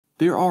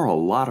There are a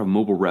lot of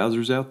mobile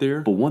browsers out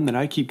there, but one that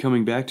I keep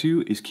coming back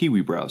to is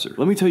Kiwi Browser.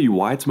 Let me tell you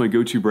why it's my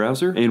go-to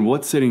browser and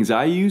what settings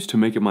I use to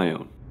make it my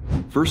own.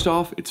 First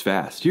off, it's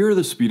fast. Here are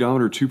the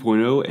Speedometer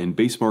 2.0 and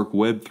Basemark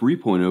Web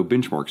 3.0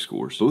 benchmark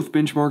scores. Both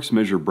benchmarks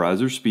measure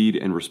browser speed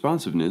and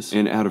responsiveness,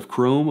 and out of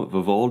Chrome,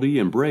 Vivaldi,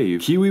 and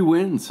Brave, Kiwi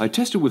wins. I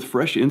tested with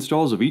fresh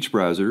installs of each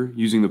browser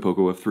using the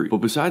Poco F3. But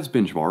besides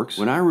benchmarks,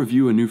 when I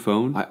review a new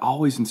phone, I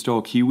always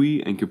install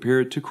Kiwi and compare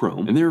it to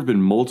Chrome. And there have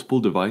been multiple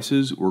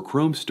devices where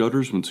Chrome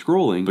stutters when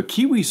scrolling, but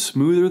Kiwi's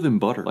smoother than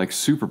butter, like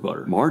super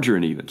butter,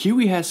 margarine even.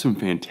 Kiwi has some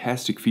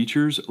fantastic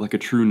features like a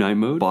true night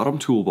mode, bottom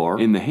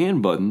toolbar, and the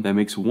hand button that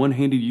makes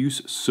one-handed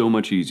use so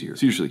much easier.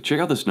 Seriously, check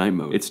out this night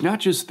mode. It's not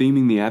just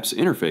theming the app's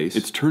interface,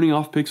 it's turning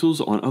off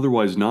pixels on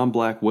otherwise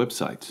non-black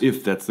websites,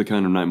 if that's the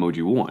kind of night mode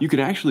you want. You can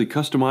actually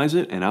customize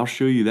it, and I'll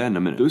show you that in a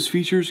minute. Those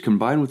features,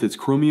 combined with its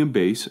Chromium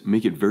base,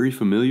 make it very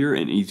familiar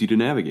and easy to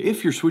navigate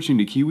if you're switching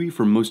to Kiwi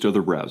from most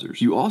other browsers.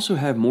 You also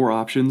have more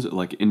options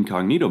like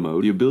incognito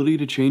mode, the ability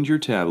to change your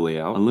tab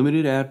layout,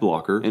 unlimited ad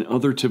blocker, and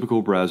other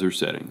typical browser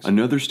settings.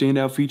 Another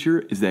standout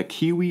feature is that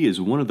Kiwi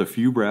is one of the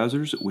few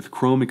browsers with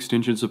Chrome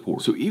extension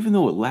support. So even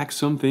though it lacks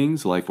some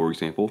things, like for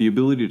example, the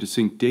ability to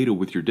sync data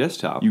with your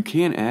desktop, you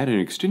can add an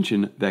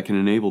extension that can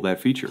enable that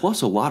feature,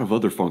 plus a lot of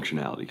other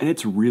functionality. And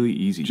it's really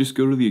easy. Just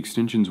go to the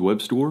extensions web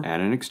store,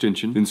 add an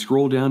extension, then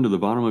scroll down to the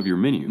bottom of your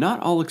menu. Not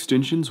all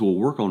extensions will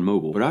work on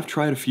mobile, but I've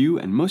tried a few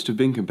and most have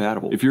been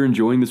compatible. If you're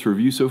enjoying this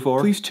review so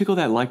far, please tickle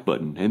that like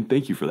button, and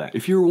thank you for that.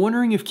 If you're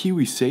wondering if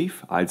Kiwi's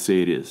safe, I'd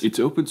say it is. It's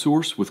open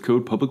source with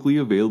code publicly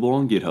available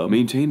on GitHub,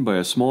 maintained by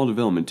a small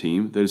development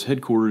team that is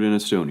headquartered in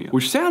Estonia,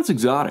 which sounds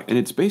exotic, and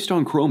it's based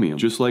on Chromium,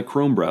 just like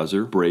Chrome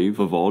browser, Brave,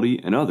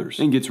 Vivaldi, and others,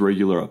 and gets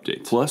regular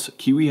updates. Plus,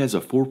 Kiwi has a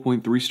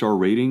 4.3 star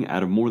rating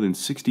out of more than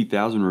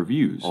 60,000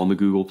 reviews on the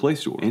Google Play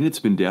Store, and it's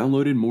been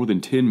downloaded more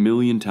than 10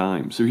 million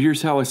times. So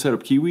here's how I set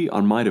up Kiwi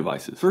on my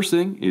devices. First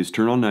thing is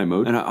turn on night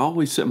mode, and I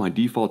always set my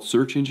default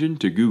search engine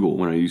to Google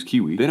when I use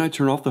Kiwi. Then I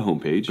turn off the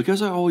homepage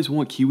because I always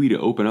want Kiwi to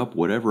open up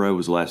whatever I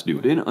was last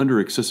doing. Then under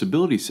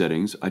accessibility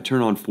settings, I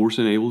turn on force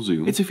enable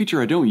zoom. It's a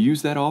feature I don't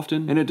use that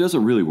often, and it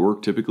doesn't really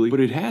work typically, but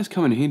it has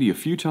come in handy a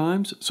few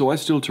times, so I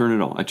still turn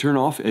it on. I turn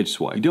off edge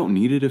swipe. You don't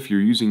need it if you're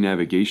using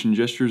navigation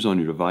gestures on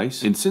your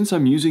device, and since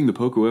I'm using the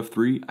Poco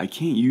F3, I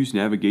can't use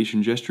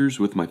navigation gestures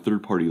with my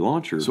third-party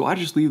launcher, so I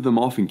just leave them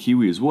off in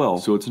Kiwi as well,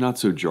 so it's not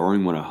so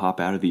jarring when I hop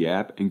out of the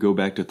app and go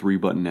back to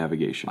 3-button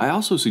navigation. I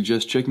also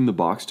suggest checking the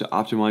box to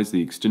optimize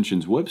the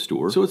extensions web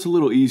store, so it's a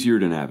little easier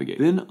to navigate.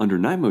 Then, under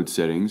night mode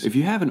settings, if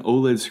you have an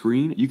OLED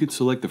screen, you could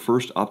select the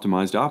first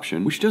optimized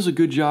option, which does a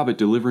good job at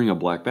delivering a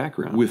black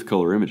background with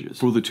color images.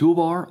 For the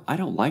toolbar, I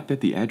don't like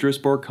that the address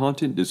bar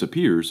content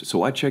disappears,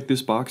 so I check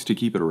this box to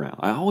keep it around.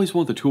 I always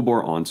want the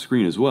toolbar on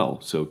screen as well,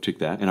 so tick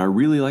that. And I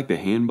really like the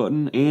hand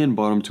button and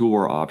bottom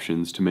toolbar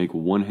options to make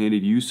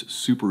one-handed use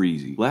super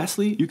easy.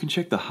 Lastly, you can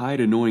check the hide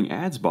annoying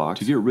ads box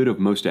to get rid of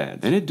most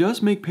ads. And it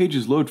does make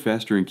pages load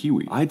faster in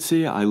Kiwi. I'd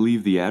say I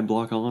leave the ad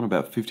block on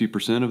about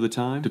 50% of the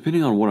time,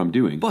 depending on what I'm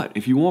doing. But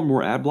if you want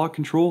more ad block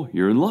control,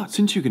 you're in luck,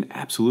 since you can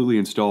absolutely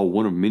install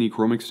one of many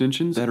Chrome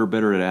extensions that are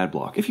better at ad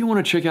block. If you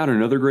want to check out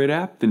another great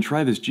app, then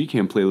try this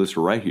Gcam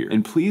playlist right here.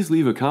 And please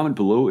leave a comment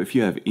below if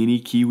you have any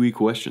Kiwi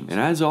questions. And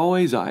as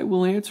always, I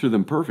will answer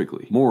them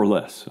perfectly. More or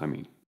less, I mean.